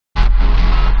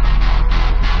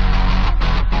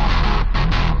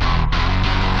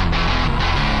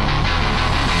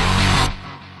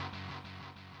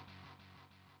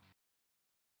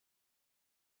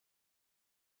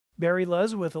Barry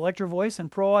Luz with Electro Voice and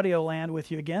Pro Audio Land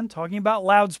with you again, talking about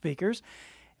loudspeakers.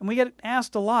 And we get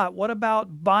asked a lot, what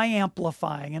about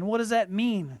bi-amplifying, and what does that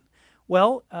mean?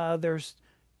 Well, there's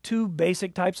two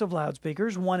basic types of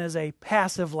loudspeakers. One is a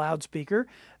passive loudspeaker.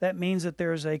 That means that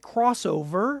there's a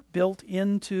crossover built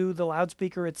into the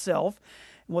loudspeaker itself.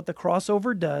 And what the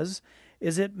crossover does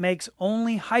is it makes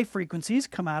only high frequencies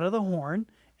come out of the horn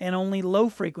and only low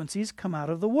frequencies come out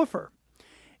of the woofer.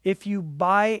 If you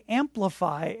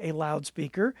bi-amplify a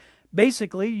loudspeaker,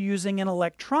 basically using an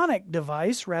electronic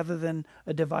device rather than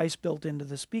a device built into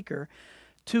the speaker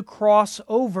to cross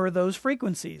over those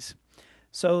frequencies.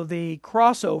 So the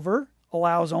crossover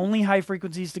allows only high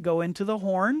frequencies to go into the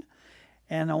horn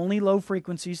and only low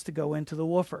frequencies to go into the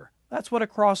woofer. That's what a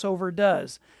crossover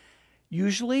does.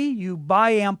 Usually you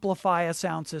bi-amplify a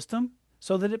sound system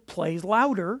so that it plays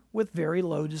louder with very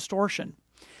low distortion.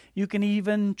 You can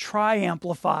even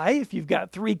tri-amplify if you've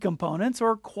got three components,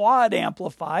 or quad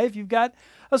amplify if you've got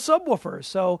a subwoofer.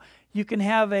 So you can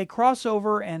have a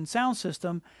crossover and sound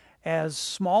system as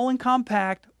small and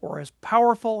compact or as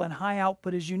powerful and high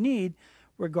output as you need,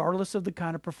 regardless of the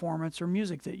kind of performance or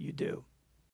music that you do.